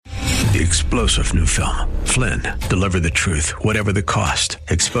The explosive new film, Flynn, deliver the truth, whatever the cost,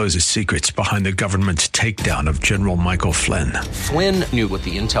 exposes secrets behind the government's takedown of General Michael Flynn. Flynn knew what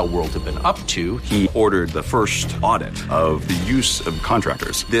the intel world had been up to. He ordered the first audit of the use of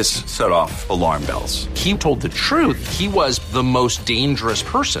contractors. This set off alarm bells. He told the truth. He was the most dangerous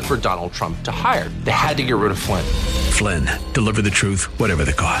person for Donald Trump to hire. They had to get rid of Flynn. Flynn, deliver the truth, whatever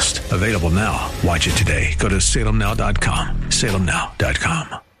the cost. Available now. Watch it today. Go to salemnow.com.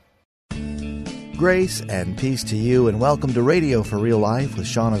 salemnow.com. Grace and peace to you, and welcome to Radio for Real Life with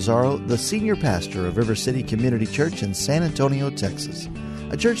Sean Azzaro, the senior pastor of River City Community Church in San Antonio, Texas.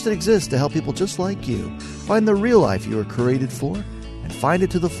 A church that exists to help people just like you find the real life you were created for and find it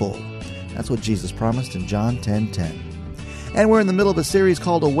to the full. That's what Jesus promised in John 10:10. And we're in the middle of a series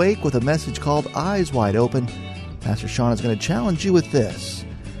called Awake with a message called Eyes Wide Open. Pastor Sean is going to challenge you with this.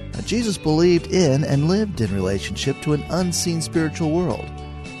 Now, Jesus believed in and lived in relationship to an unseen spiritual world.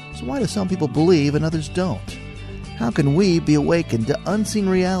 So why do some people believe and others don't? How can we be awakened to unseen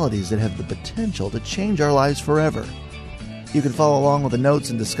realities that have the potential to change our lives forever? You can follow along with the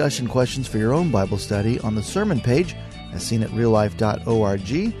notes and discussion questions for your own Bible study on the sermon page as seen at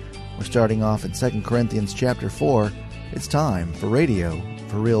reallife.org. We're starting off in 2 Corinthians chapter 4. It's time for Radio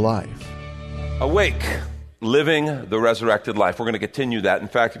for Real Life. Awake, living the resurrected life. We're going to continue that. In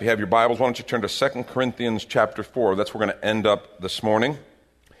fact, if you have your Bibles, why don't you turn to 2 Corinthians chapter 4. That's where we're going to end up this morning.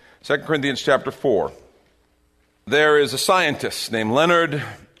 2 Corinthians chapter 4. There is a scientist named Leonard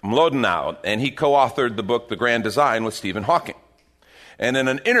Mlodinow, and he co-authored the book The Grand Design with Stephen Hawking. And in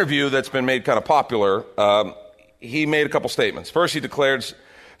an interview that's been made kind of popular, he made a couple statements. First, he declared,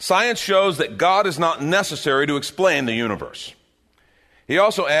 science shows that God is not necessary to explain the universe. He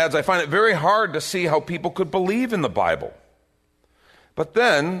also adds, I find it very hard to see how people could believe in the Bible. But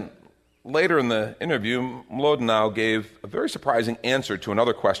then, later in the interview, Mlodinow gave a very surprising answer to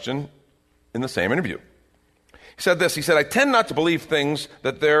another question in the same interview. He said this, I tend not to believe things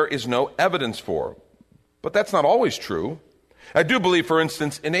that there is no evidence for, but that's not always true. I do believe, for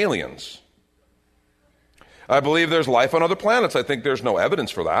instance, in aliens. I believe there's life on other planets. I think there's no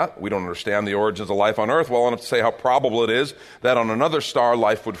evidence for that. We don't understand the origins of life on Earth well enough to say how probable it is that on another star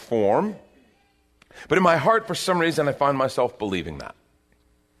life would form. But in my heart, for some reason, I find myself believing that.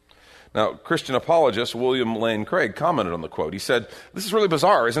 Now, Christian apologist William Lane Craig commented on the quote. He said, this is really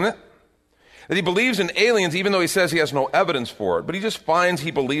bizarre, isn't it? That he believes in aliens even though he says he has no evidence for it, but he just finds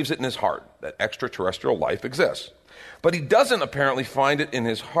he believes it in his heart, that extraterrestrial life exists. But he doesn't apparently find it in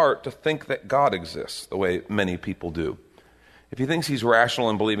his heart to think that God exists the way many people do. If he thinks he's rational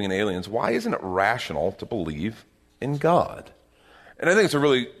in believing in aliens, why isn't it rational to believe in God? And I think it's a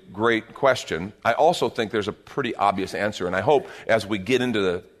really great question. I also think there's a pretty obvious answer, and I hope as we get into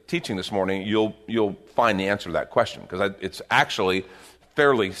the teaching this morning, you'll find the answer to that question, because it's actually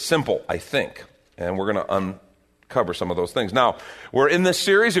fairly simple, I think, and we're going to uncover some of those things. Now, we're in this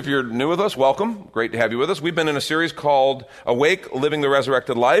series. If you're new with us, welcome. Great to have you with us. We've been in a series called Awake, Living the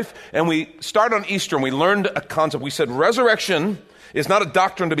Resurrected Life, and we started on Easter, and we learned a concept. We said resurrection is not a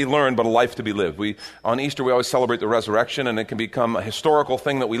doctrine to be learned, but a life to be lived. On Easter, we always celebrate the resurrection, and it can become a historical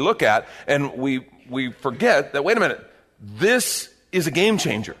thing that we look at, and we forget that, wait a minute, this is a game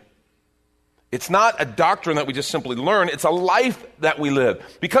changer. It's not a doctrine that we just simply learn. It's a life that we live.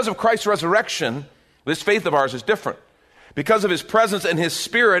 Because of Christ's resurrection, this faith of ours is different. Because of his presence and his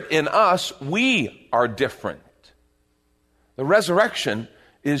spirit in us, we are different. The resurrection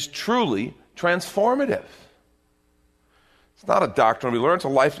is truly transformative. It's not a doctrine we learn. It's a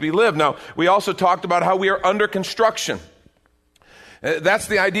life to be lived. Now, we also talked about how we are under construction. That's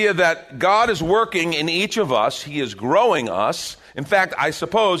the idea that God is working in each of us. He is growing us. In fact, I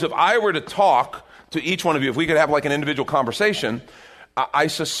suppose if I were to talk to each one of you, if we could have like an individual conversation, I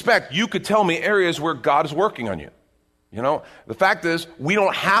suspect you could tell me areas where God is working on you. You know, the fact is, we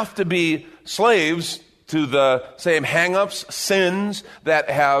don't have to be slaves to the same hang-ups, sins that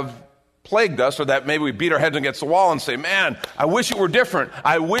have plagued us, or that maybe we beat our heads against the wall and say, man, I wish it were different.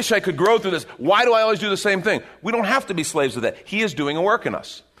 I wish I could grow through this. Why do I always do the same thing? We don't have to be slaves to that. He is doing a work in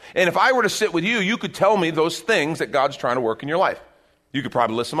us. And if I were to sit with you, you could tell me those things that God's trying to work in your life. You could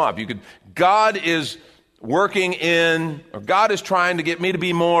probably list them up. God is working in, or God is trying to get me to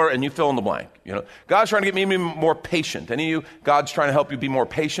be more, and you fill in the blank. You know, God's trying to get me to be more patient. Any of you, God's trying to help you be more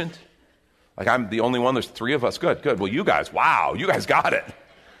patient? Like I'm the only one, there's three of us. Good. Well, you guys, wow, you guys got it.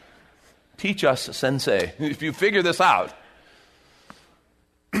 Teach us, sensei, if you figure this out.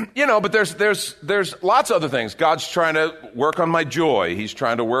 You know, but there's lots of other things. God's trying to work on my joy. He's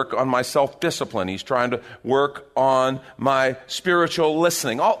trying to work on my self-discipline. He's trying to work on my spiritual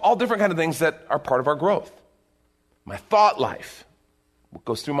listening. All different kind of things that are part of our growth. My thought life. What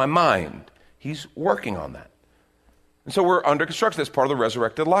goes through my mind? He's working on that. And so we're under construction. That's part of the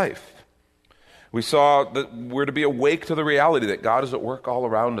resurrected life. We saw that we're to be awake to the reality that God is at work all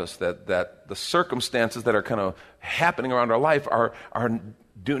around us, that the circumstances that are kind of happening around our life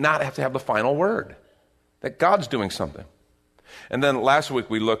do not have to have the final word, that God's doing something. And then last week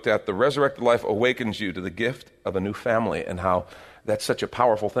we looked at the resurrected life awakens you to the gift of a new family and how that's such a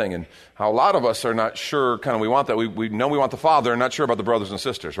powerful thing, and how a lot of us are not sure kind of we want that. We know we want the Father and not sure about the brothers and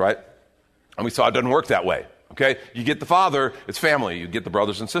sisters, right? And we saw it doesn't work that way, okay? You get the Father, it's family. You get the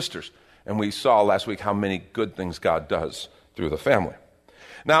brothers and sisters. And we saw last week how many good things God does through the family.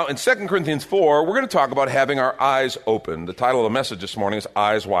 Now, in 2 Corinthians 4, we're going to talk about having our eyes open. The title of the message this morning is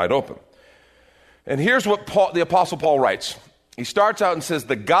Eyes Wide Open. And here's what the Apostle Paul writes. He starts out and says,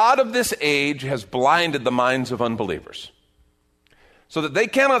 "The God of this age has blinded the minds of unbelievers, so that they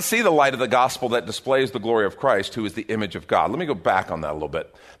cannot see the light of the gospel that displays the glory of Christ, who is the image of God." Let me go back on that a little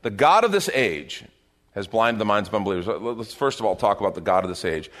bit. The God of this age has blinded the minds of unbelievers. Let's first of all talk about the God of this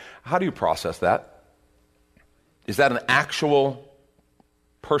age. How do you process that? Is that an actual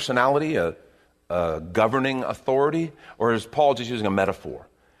personality, a governing authority, or is Paul just using a metaphor?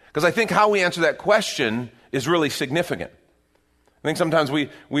 Because I think how we answer that question is really significant. I think sometimes we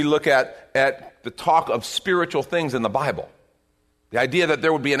look at the talk of spiritual things in the Bible. The idea that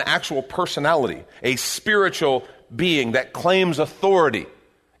there would be an actual personality, a spiritual being that claims authority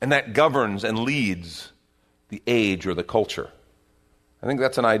and that governs and leads the age or the culture. I think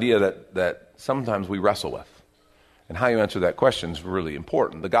that's an idea that sometimes we wrestle with. And how you answer that question is really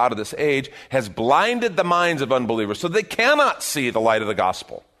important. The God of this age has blinded the minds of unbelievers so they cannot see the light of the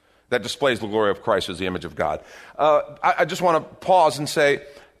gospel that displays the glory of Christ as the image of God. I just want to pause and say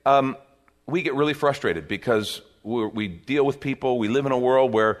we get really frustrated because we deal with people. We live in a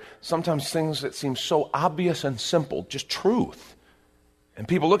world where sometimes things that seem so obvious and simple, just truth, and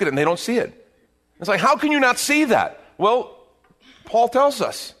people look at it and they don't see it. It's like, how can you not see that? Well, Paul tells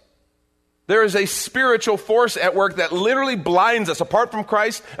us there is a spiritual force at work that literally blinds us apart from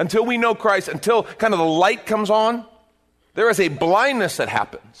Christ until we know Christ, until kind of the light comes on. There is a blindness that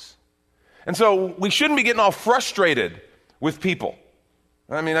happens. And so we shouldn't be getting all frustrated with people.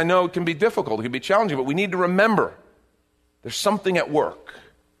 I mean, I know it can be difficult, it can be challenging, but we need to remember there's something at work.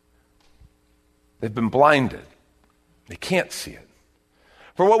 They've been blinded. They can't see it.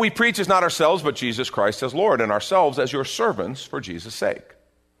 For what we preach is not ourselves, but Jesus Christ as Lord, and ourselves as your servants for Jesus' sake.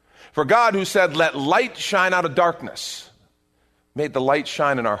 For God, who said, "Let light shine out of darkness," made the light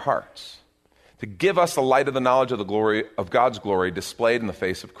shine in our hearts to give us the light of the knowledge of the glory of God's glory displayed in the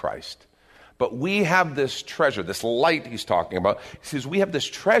face of Christ. But we have this treasure, this light he's talking about. He says we have this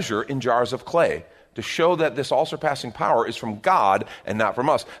treasure in jars of clay to show that this all-surpassing power is from God and not from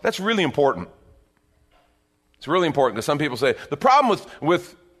us. That's really important. It's really important because some people say, the problem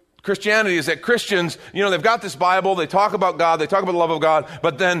with Christianity is that Christians, they've got this Bible, they talk about God, they talk about the love of God,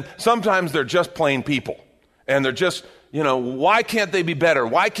 but then sometimes they're just plain people. And they're just, why can't they be better?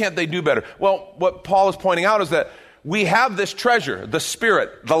 Why can't they do better? Well, what Paul is pointing out is that we have this treasure, the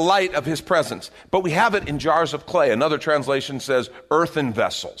Spirit, the light of His presence, but we have it in jars of clay. Another translation says earthen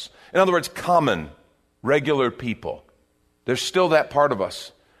vessels. In other words, common, regular people. There's still that part of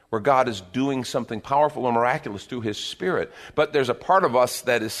us where God is doing something powerful and miraculous through His Spirit, but there's a part of us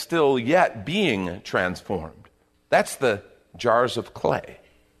that is still yet being transformed. That's the jars of clay.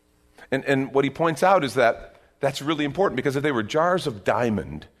 And what he points out is that that's really important, because if they were jars of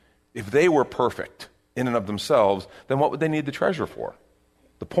diamond, if they were perfect in and of themselves, then what would they need the treasure for?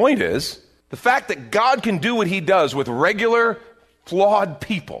 The point is, the fact that God can do what He does with regular, flawed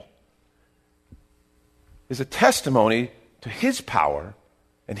people is a testimony to His power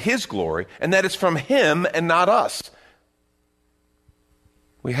and His glory, and that it's from Him and not us.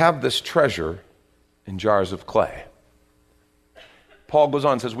 We have this treasure in jars of clay. Paul goes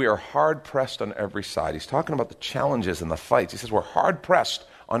on and says, we are hard-pressed on every side. He's talking about the challenges and the fights. He says we're hard-pressed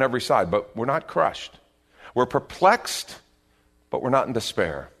on every side, but we're not crushed. We're perplexed, but we're not in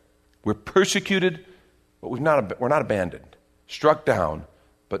despair. We're persecuted, but we're not abandoned. Struck down,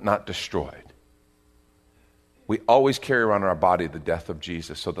 but not destroyed. We always carry around in our body the death of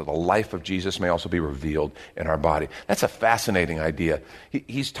Jesus, so that the life of Jesus may also be revealed in our body. That's a fascinating idea.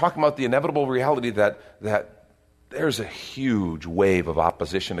 He's talking about the inevitable reality that there's a huge wave of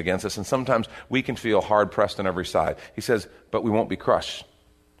opposition against us, and sometimes we can feel hard-pressed on every side. He says, but we won't be crushed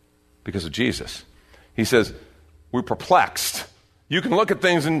because of Jesus. He says, we're perplexed. You can look at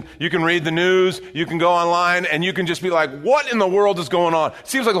things and you can read the news, you can go online, and you can just be like, what in the world is going on? It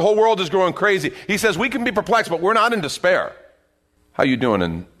seems like the whole world is going crazy. He says, we can be perplexed, but we're not in despair. How are you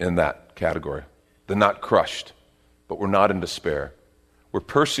doing in that category? The not crushed, but we're not in despair. We're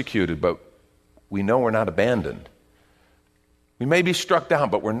persecuted, but we know we're not abandoned. We may be struck down,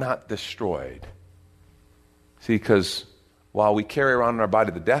 but we're not destroyed. See, because while we carry around in our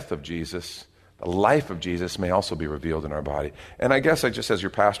body the death of Jesus, the life of Jesus may also be revealed in our body. And I guess I just, as your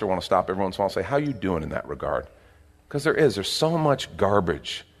pastor, want to stop every once in a while and say, how are you doing in that regard? Because there's so much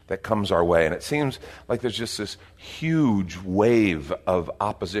garbage that comes our way, and it seems like there's just this huge wave of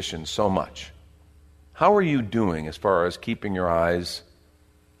opposition, so much. How are you doing as far as keeping your eyes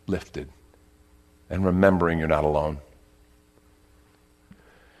lifted and remembering you're not alone?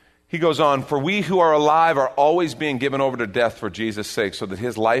 He goes on, for we who are alive are always being given over to death for Jesus' sake, so that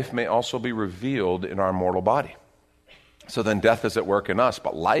his life may also be revealed in our mortal body. So then death is at work in us,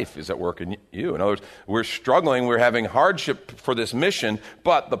 but life is at work in you. In other words, we're struggling, we're having hardship for this mission,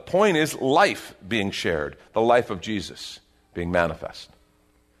 but the point is life being shared, the life of Jesus being manifest.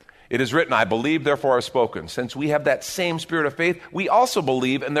 It is written, I believe, therefore I've spoken. Since we have that same spirit of faith, we also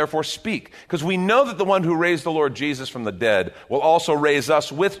believe and therefore speak. Because we know that the one who raised the Lord Jesus from the dead will also raise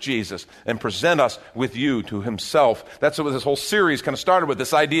us with Jesus and present us with you to himself. That's what this whole series kind of started with,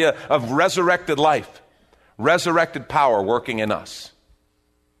 this idea of resurrected life, resurrected power working in us.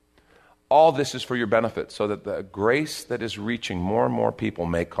 All this is for your benefit, so that the grace that is reaching more and more people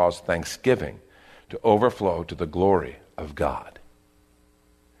may cause thanksgiving to overflow to the glory of God.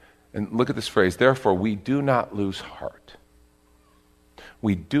 And look at this phrase, therefore we do not lose heart.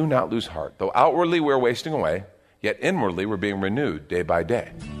 We do not lose heart. Though outwardly we're wasting away, yet inwardly we're being renewed day by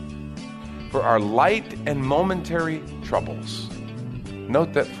day. For our light and momentary troubles,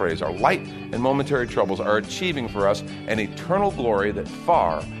 note that phrase, our light and momentary troubles are achieving for us an eternal glory that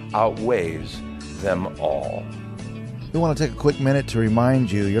far outweighs them all. We want to take a quick minute to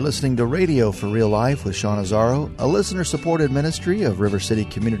remind you you're listening to Radio for Real Life with Sean Azzaro, a listener-supported ministry of River City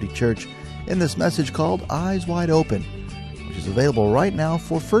Community Church, in this message called Eyes Wide Open, which is available right now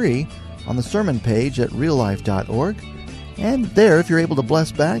for free on the sermon page at reallife.org. And there, if you're able to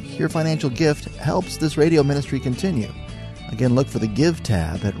bless back, your financial gift helps this radio ministry continue. Again, look for the Give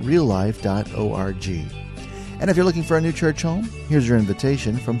tab at reallife.org. And if you're looking for a new church home, here's your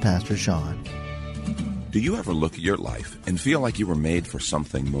invitation from Pastor Sean. Do you ever look at your life and feel like you were made for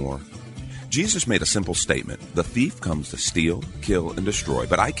something more? Jesus made a simple statement. The thief comes to steal, kill, and destroy,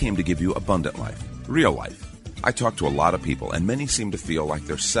 but I came to give you abundant life, real life. I talk to a lot of people, and many seem to feel like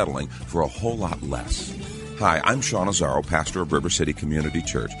they're settling for a whole lot less. Hi, I'm Sean Azzaro, pastor of River City Community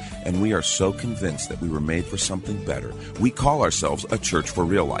Church, and we are so convinced that we were made for something better. We call ourselves a church for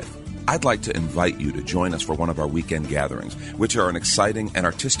real life. I'd like to invite you to join us for one of our weekend gatherings, which are an exciting and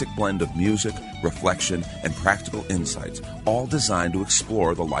artistic blend of music, reflection, and practical insights, all designed to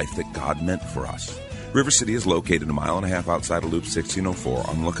explore the life that God meant for us. River City is located 1.5 miles outside of Loop 1604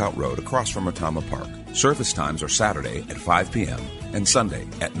 on Lookout Road across from Otama Park. Service times are Saturday at 5 p.m. and Sunday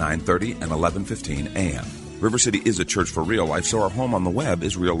at 9:30 and 11:15 a.m. River City is a church for real life, so our home on the web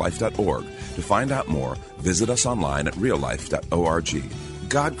is reallife.org. To find out more, visit us online at reallife.org.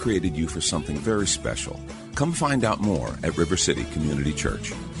 God created you for something very special. Come find out more at River City Community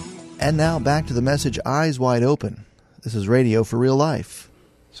Church. And now back to the message, Eyes Wide Open. This is Radio for Real Life.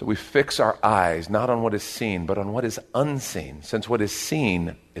 So we fix our eyes not on what is seen, but on what is unseen, since what is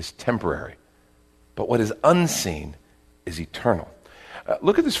seen is temporary, but what is unseen is eternal.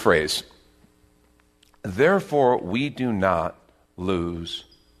 Look at this phrase. Therefore, we do not lose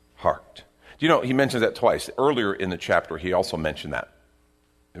heart. Do you know, he mentions that twice. Earlier in the chapter, he also mentioned that.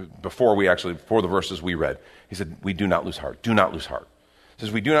 Before the verses we read, he said, we do not lose heart. Do not lose heart. He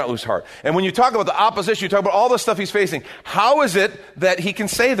says, we do not lose heart. And when you talk about the opposition, you talk about all the stuff he's facing. How is it that he can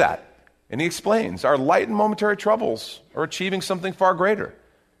say that? And he explains, our light and momentary troubles are achieving something far greater.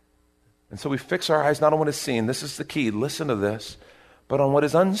 And so we fix our eyes not on what is seen. This is the key. Listen to this. But on what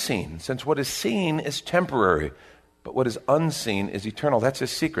is unseen. Since what is seen is temporary, but what is unseen is eternal. That's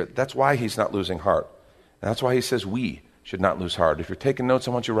his secret. That's why he's not losing heart. And that's why he says we should not lose heart. If you're taking notes,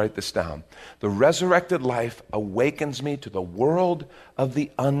 I want you to write this down. The resurrected life awakens me to the world of the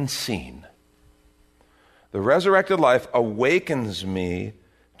unseen. The resurrected life awakens me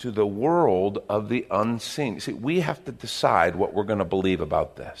to the world of the unseen. See, we have to decide what we're going to believe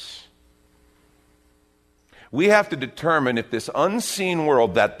about this. We have to determine if this unseen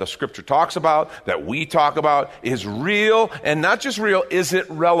world that the Scripture talks about, that we talk about, is real, and not just real, is it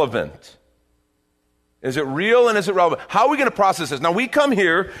relevant? Is it real and is it relevant? How are we going to process this? Now, we come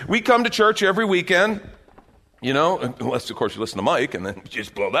to church every weekend, unless, of course, you listen to Mike, and then you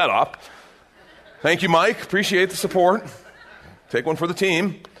just blow that off. Thank you, Mike. Appreciate the support. Take one for the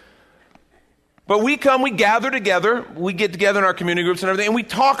team. But we gather together, we get together in our community groups and everything, and we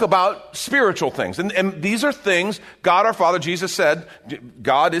talk about spiritual things. And these are things, God our Father, Jesus said,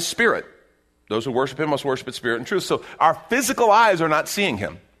 God is spirit. Those who worship him must worship in spirit and truth. So our physical eyes are not seeing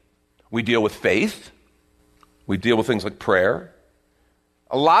him. We deal with faith. We deal with things like prayer.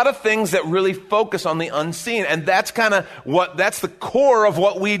 A lot of things that really focus on the unseen. And that's that's the core of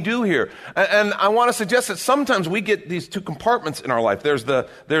what we do here. And I want to suggest that sometimes we get these two compartments in our life. There's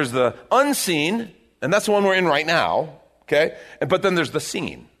the unseen, and that's the one we're in right now, okay? But then there's the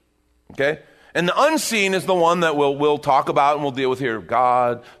seen, okay? And the unseen is the one that we'll talk about and we'll deal with here.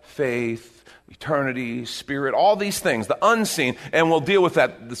 God, faith, eternity, spirit, all these things, the unseen. And we'll deal with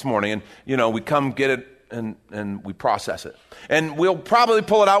that this morning. And, we come get it and we process it. And we'll probably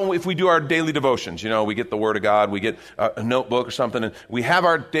pull it out if we do our daily devotions. We get the Word of God, we get a notebook or something, and we have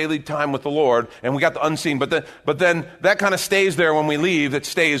our daily time with the Lord, and we got the unseen. But then that kind of stays there when we leave. It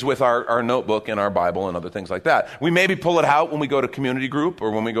stays with our notebook and our Bible and other things like that. We maybe pull it out when we go to community group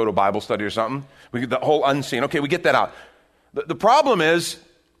or when we go to Bible study or something. We get the whole unseen. Okay, we get that out. The problem is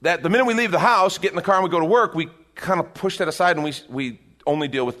that the minute we leave the house, get in the car, and we go to work, we kind of push that aside, and we only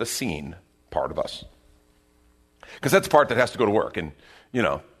deal with the seen part of us. Because that's the part that has to go to work and,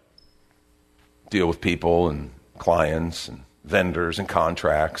 deal with people and clients and vendors and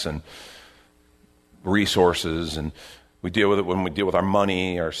contracts and resources. And we deal with it when we deal with our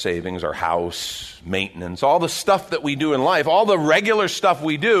money, our savings, our house, maintenance, all the stuff that we do in life, all the regular stuff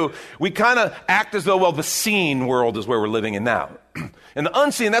we do, we kind of act as though, the seen world is where we're living in now. And the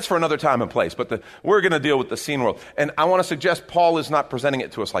unseen, that's for another time and place. But we're going to deal with the seen world. And I want to suggest Paul is not presenting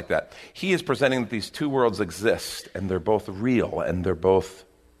it to us like that. He is presenting that these two worlds exist, and they're both real, and they're both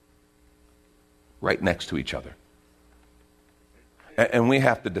right next to each other. And we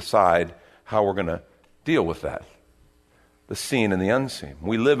have to decide how we're going to deal with that, the seen and the unseen.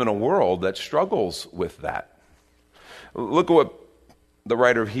 We live in a world that struggles with that. Look at what the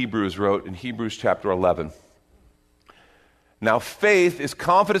writer of Hebrews wrote in Hebrews chapter 11. Now, faith is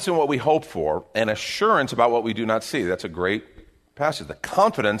confidence in what we hope for and assurance about what we do not see. That's a great passage. The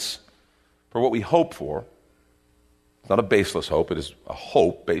confidence for what we hope for. It's not a baseless hope. It is a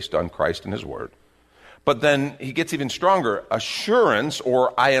hope based on Christ and his word. But then he gets even stronger. Assurance,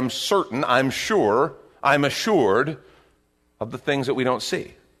 or I am certain, I'm sure, I'm assured of the things that we don't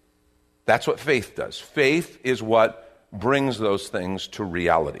see. That's what faith does. Faith is what brings those things to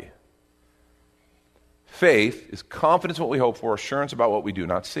reality. Faith is confidence in what we hope for, assurance about what we do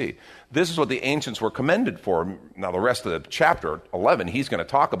not see. This is what the ancients were commended for. Now, the rest of the chapter 11, he's going to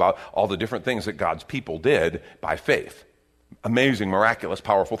talk about all the different things that God's people did by faith. Amazing, miraculous,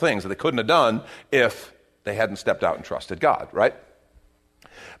 powerful things that they couldn't have done if they hadn't stepped out and trusted God, right?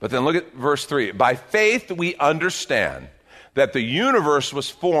 But then look at verse 3. By faith we understand that the universe was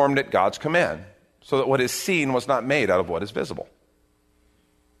formed at God's command, so that what is seen was not made out of what is visible.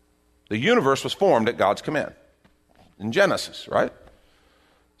 The universe was formed at God's command in Genesis, right?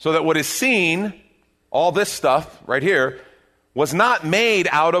 So that what is seen, all this stuff right here, was not made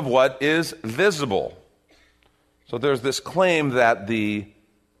out of what is visible. So there's this claim that the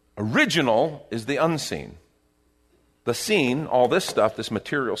original is the unseen. The seen, all this stuff, this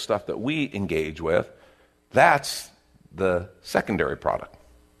material stuff that we engage with, that's the secondary product.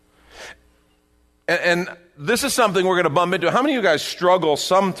 And this is something we're going to bump into. How many of you guys struggle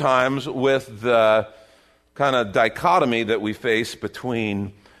sometimes with the kind of dichotomy that we face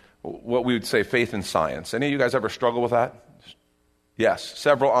between what we would say faith and science? Any of you guys ever struggle with that? Yes,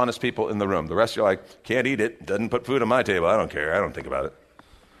 several honest people in the room. The rest of you are like, can't eat it, doesn't put food on my table, I don't care, I don't think about it.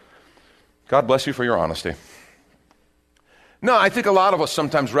 God bless you for your honesty. No, I think a lot of us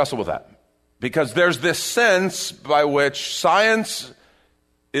sometimes wrestle with that because there's this sense by which science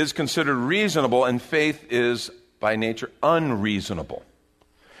is considered reasonable and faith is by nature unreasonable.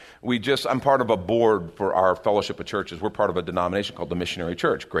 I'm part of a board for our fellowship of churches. We're part of a denomination called the Missionary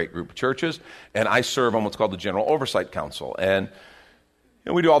Church, great group of churches, and I serve on what's called the General Oversight Council. And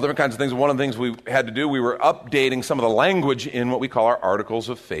we do all different kinds of things. One of the things we had to do, we were updating some of the language in what we call our articles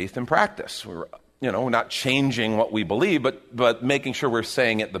of faith and practice. We were not changing what we believe, but making sure we're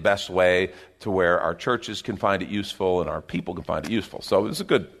saying it the best way to where our churches can find it useful and our people can find it useful. So it's a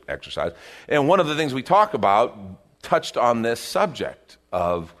good exercise. And one of the things we talk about touched on this subject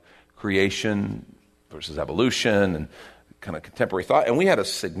of creation versus evolution and kind of contemporary thought. And we had a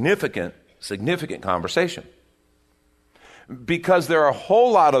significant conversation because there are a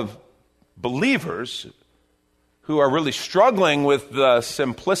whole lot of believers who are really struggling with the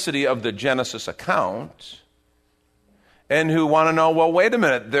simplicity of the Genesis account and who want to know, well, wait a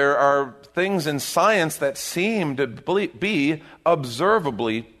minute, there are things in science that seem to be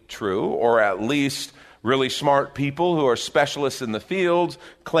observably true, or at least really smart people who are specialists in the field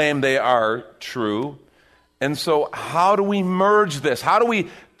claim they are true. And so how do we merge this? How do we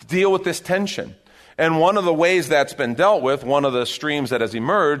deal with this tension? And one of the ways that's been dealt with, one of the streams that has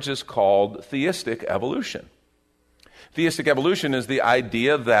emerged, is called theistic evolution. Theistic evolution is the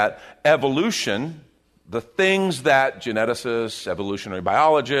idea that evolution, the things that geneticists, evolutionary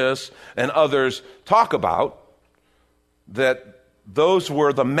biologists, and others talk about, that those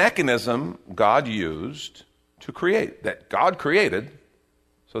were the mechanism God used to create, that God created.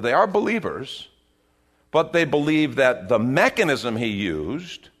 So they are believers, but they believe that the mechanism he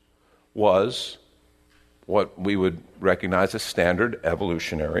used was what we would recognize as standard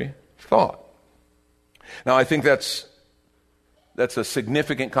evolutionary thought. Now, I think that's a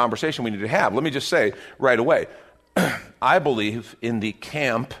significant conversation we need to have. Let me just say right away, I believe in the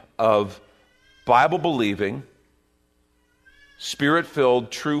camp of Bible-believing, Spirit-filled,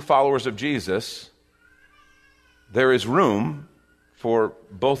 true followers of Jesus. There is room for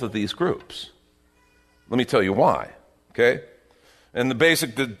both of these groups. Let me tell you why, okay? And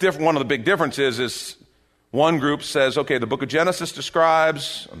one of the big differences is one group says, okay, the book of Genesis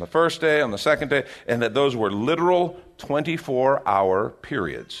describes on the first day, on the second day, and that those were literal 24-hour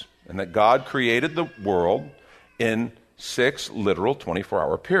periods, and that God created the world in 6 literal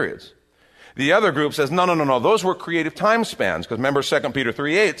 24-hour periods. The other group says, no, those were creative time spans, because remember 2 Peter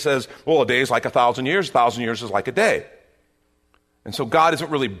 3:8 says, well, a day is like 1,000 years, 1,000 years is like a day. And so God isn't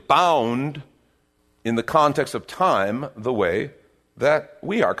really bound in the context of time the way that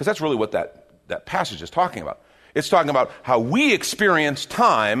we are, because that's really what that passage is talking about. It's talking about how we experience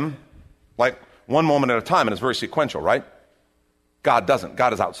time like one moment at a time, and it's very sequential, right? God doesn't.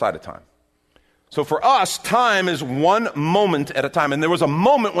 God is outside of time. So for us, time is one moment at a time. And there was a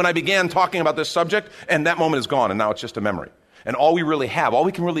moment when I began talking about this subject, and that moment is gone, and now it's just a memory. And all we really have, all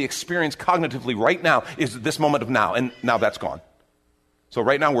we can really experience cognitively right now is this moment of now, and now that's gone. So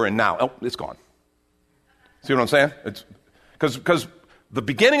right now we're in now. Oh, it's gone. See what I'm saying? It's because the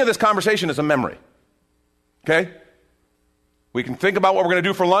beginning of this conversation is a memory. Okay? We can think about what we're going to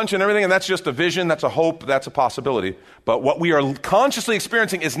do for lunch and everything, and that's just a vision, that's a hope, that's a possibility. But what we are consciously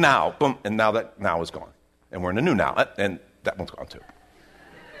experiencing is now. Boom, and now that now is gone. And we're in a new now, and that one's gone too.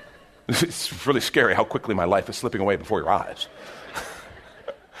 It's really scary how quickly my life is slipping away before your eyes.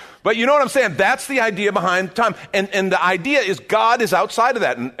 But you know what I'm saying? That's the idea behind time. And the idea is God is outside of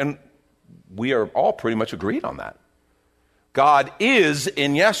that, and we are all pretty much agreed on that. God is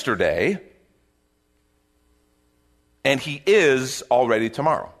in yesterday, and he is already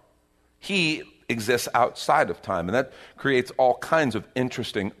tomorrow. He exists outside of time, and that creates all kinds of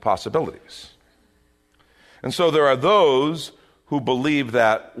interesting possibilities. And so there are those who believe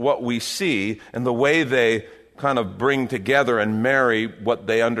that what we see and the way they kind of bring together and marry what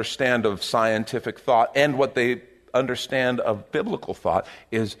they understand of scientific thought and what they understand of biblical thought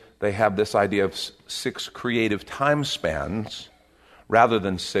is they have this idea of 6 creative time spans rather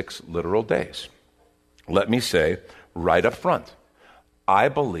than 6 literal days. Let me say right up front, I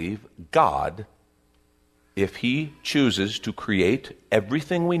believe God, if he chooses to create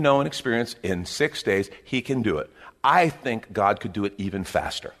everything we know and experience in 6 days, he can do it. I think God could do it even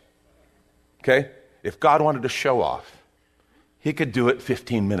faster. Okay? If God wanted to show off, he could do it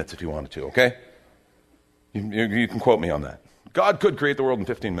 15 minutes if he wanted to, okay? You can quote me on that. God could create the world in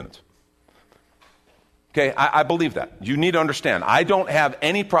 15 minutes. Okay, I believe that. You need to understand, I don't have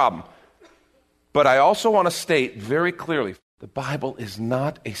any problem. But I also want to state very clearly, the Bible is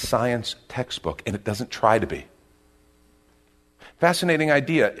not a science textbook, and it doesn't try to be. Fascinating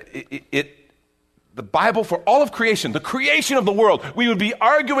idea. The Bible, for all of creation, the creation of the world, we would be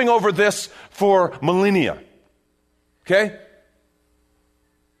arguing over this for millennia. Okay?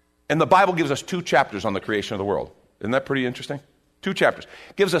 And the Bible gives us 2 chapters on the creation of the world. Isn't that pretty interesting? 2 chapters.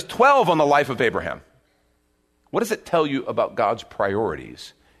 Gives us 12 on the life of Abraham. What does it tell you about God's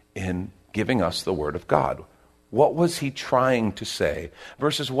priorities in giving us the Word of God? What was he trying to say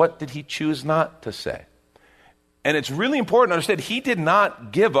versus what did he choose not to say? And it's really important to understand he did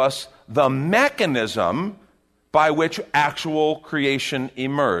not give us the mechanism by which actual creation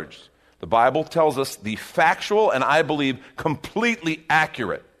emerged. The Bible tells us the factual and I believe completely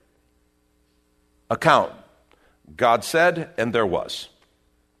accurate account. God said, and there was.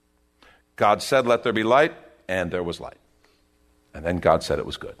 God said, let there be light, and there was light. And then God said it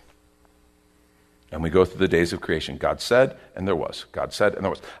was good. And we go through the days of creation. God said, and there was. God said, and there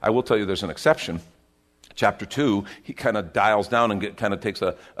was. I will tell you there's an exception. Chapter 2, he kind of dials down and kind of takes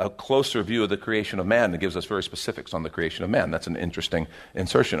a closer view of the creation of man and gives us very specifics on the creation of man. That's an interesting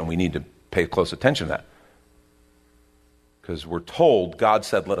insertion, and we need to pay close attention to that. Because we're told, God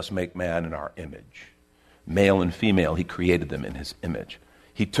said, let us make man in our image. Male and female, he created them in his image.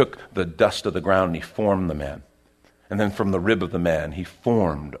 He took the dust of the ground and he formed the man. And then from the rib of the man, he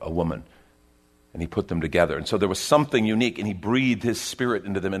formed a woman. And he put them together. And so there was something unique, and he breathed his spirit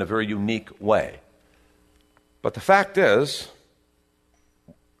into them in a very unique way. But the fact is,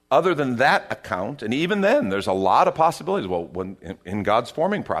 other than that account, and even then, there's a lot of possibilities. Well, when in God's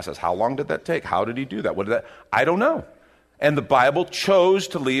forming process, how long did that take? How did he do that? What did that? I don't know. And the Bible chose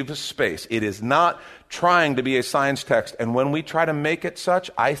to leave a space. It is not trying to be a science text. And when we try to make it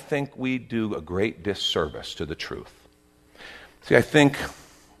such, I think we do a great disservice to the truth. See, I think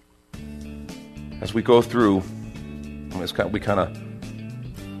as we go through, we kind of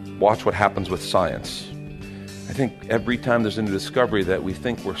watch what happens with science. I think every time there's a new discovery that we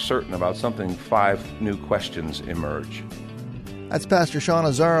think we're certain about something, 5 new questions emerge. That's Pastor Sean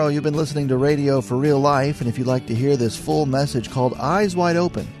Azzaro. You've been listening to Radio for Real Life, and if you'd like to hear this full message called Eyes Wide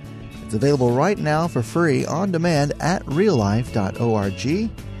Open, it's available right now for free on demand at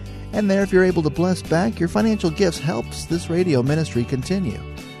reallife.org. And there, if you're able to bless back, your financial gifts helps this radio ministry continue.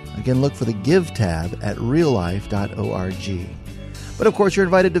 Again, look for the Give tab at reallife.org. But of course, you're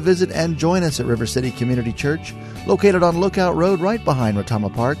invited to visit and join us at River City Community Church, located on Lookout Road right behind Rotama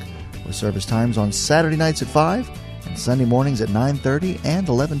Park, with service times on Saturday nights at 5 and Sunday mornings at 9:30 and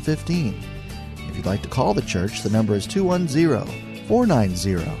 11:15. If you'd like to call the church, the number is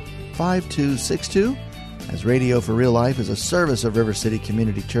 210-490-5262, as Radio for Real Life is a service of River City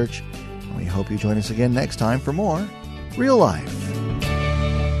Community Church. And we hope you join us again next time for more Real Life.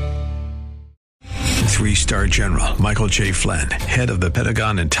 3-star General Michael J. Flynn, head of the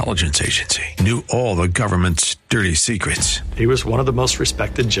Pentagon Intelligence Agency, knew all the government's dirty secrets. He was one of the most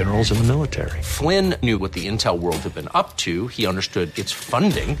respected generals in the military. Flynn knew what the intel world had been up to. He understood its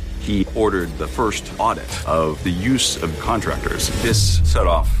funding. He ordered the first audit of the use of contractors. This set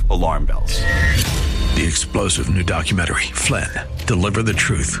off alarm bells. The explosive new documentary, Flynn, Deliver the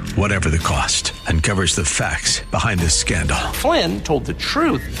Truth, Whatever the Cost, uncovers the facts behind this scandal. Flynn told the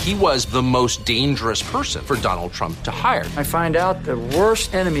truth. He was the most dangerous person for Donald Trump to hire. I find out the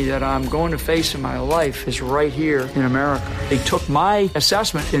worst enemy that I'm going to face in my life is right here in America. They took my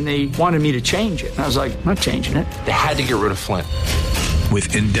assessment and they wanted me to change it. And I was like, I'm not changing it. They had to get rid of Flynn.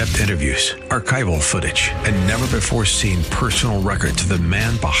 With in-depth interviews, archival footage, and never-before-seen personal records of the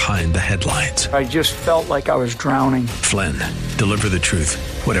man behind the headlines. I just felt like I was drowning. Flynn, Deliver the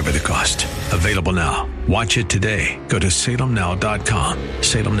Truth, Whatever the Cost. Available now. Watch it today. Go to salemnow.com.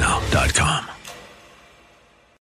 salemnow.com.